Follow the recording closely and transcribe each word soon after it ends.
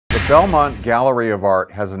Belmont Gallery of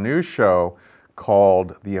Art has a new show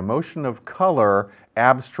called The Emotion of Color,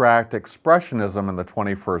 Abstract Expressionism in the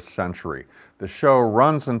 21st Century. The show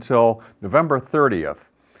runs until November 30th.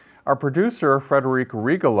 Our producer, Frederique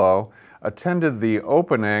Rigoulot, attended the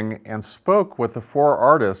opening and spoke with the 4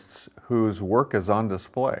 artists whose work is on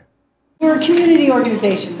display. We're a community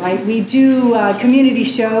organization, right? We do community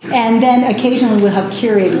shows, and then occasionally we'll have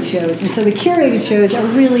curated shows. And so the curated shows are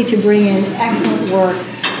really to bring in excellent work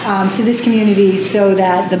to this community so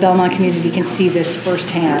that the Belmont community can see this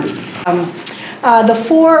firsthand. The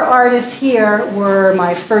 4 artists here were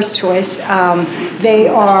my first choice. They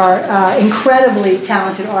are incredibly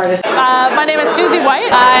talented artists. My name is Susie White.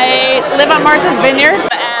 I live on Martha's Vineyard,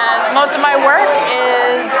 and most of my work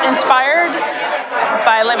is inspired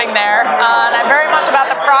by living there. And I'm very much about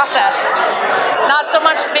the process, not so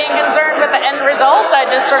much being concerned with the end result. I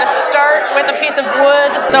just sort of start with a piece of wood.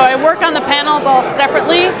 So I work on the panels all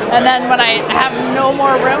separately, and then when I have no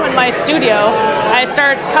more room in my studio, I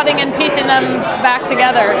start cutting and piecing them back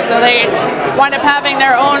together. So they wind up having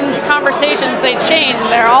their own conversations. They change.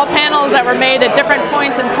 They're all panels that were made at different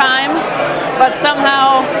points in time, but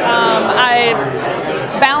somehow I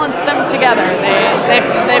balance them together.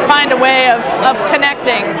 They find a way of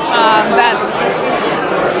connecting that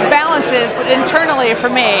balances internally for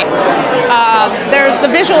me. There's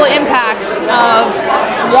the visual impact of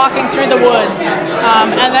walking through the woods,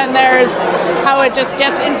 and then there's how it just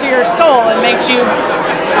gets into your soul and makes you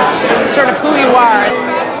sort of who you are.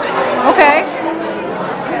 Okay.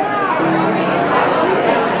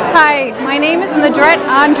 Hi, my name is Nadrette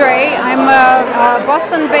Andre. I'm a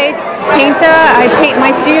Boston-based painter. I paint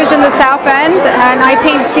my studios in the South End, and I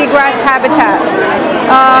paint seagrass habitats.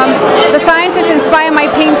 The scientists inspire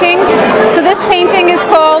my paintings. So this painting is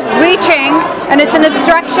called Reaching, and it's an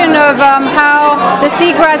abstraction of how the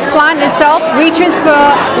seagrass plant itself reaches for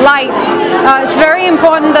light. It's very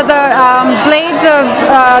important that the blades of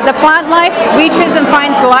the plant life reaches and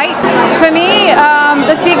finds light. For me,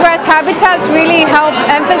 the seagrass habitats really help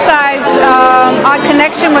emphasize our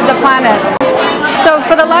connection with the planet. So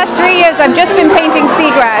for the last 3 years, I've just been painting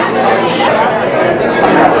seagrass.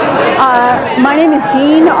 My name is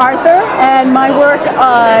Jean Arthur, and my work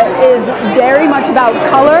is very much about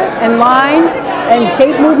color and line and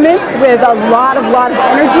shape movements with a lot of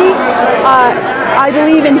energy. I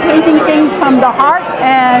believe in painting things from the heart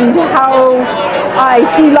and how I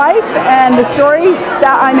see life and the stories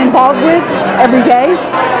that I'm involved with every day.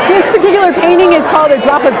 This particular painting is called A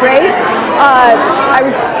Drop of Grace. I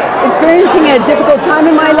was experiencing a difficult time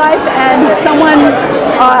in my life, and someone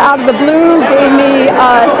out of the blue gave me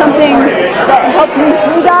something that helped me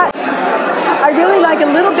through that. I really like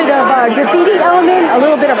a little bit of graffiti element, a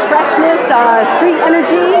little bit of freshness, street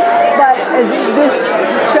energy, but as this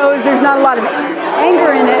shows, there's not a lot of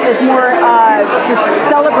anger in it. It's more just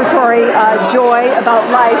celebratory joy about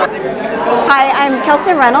life. Hi, I'm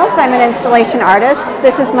Kelsey Reynolds. I'm an installation artist.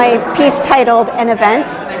 This is my piece titled An Event.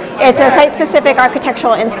 It's a site-specific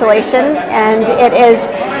architectural installation, and it is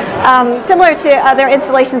similar to other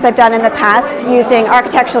installations I've done in the past, using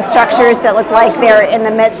architectural structures that look like they're in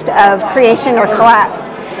the midst of creation or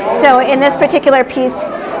collapse. So in this particular piece,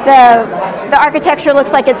 the architecture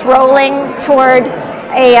looks like it's rolling toward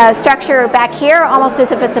a structure back here, almost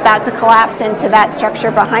as if it's about to collapse into that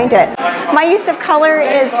structure behind it. My use of color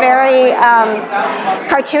is very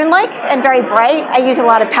cartoon-like and very bright. I use a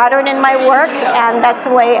lot of pattern in my work, and that's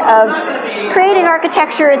a way of creating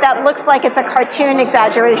architecture that looks like it's a cartoon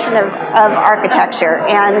exaggeration of architecture,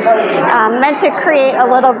 and meant to create a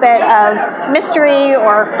little bit of mystery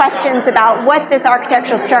or questions about what this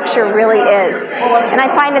architectural structure really is. And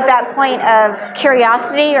I find that point of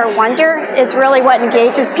curiosity or wonder is really what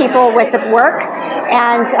engages people with the work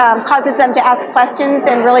and causes them to ask questions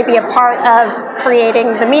and really be a part of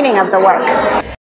creating the meaning of the work.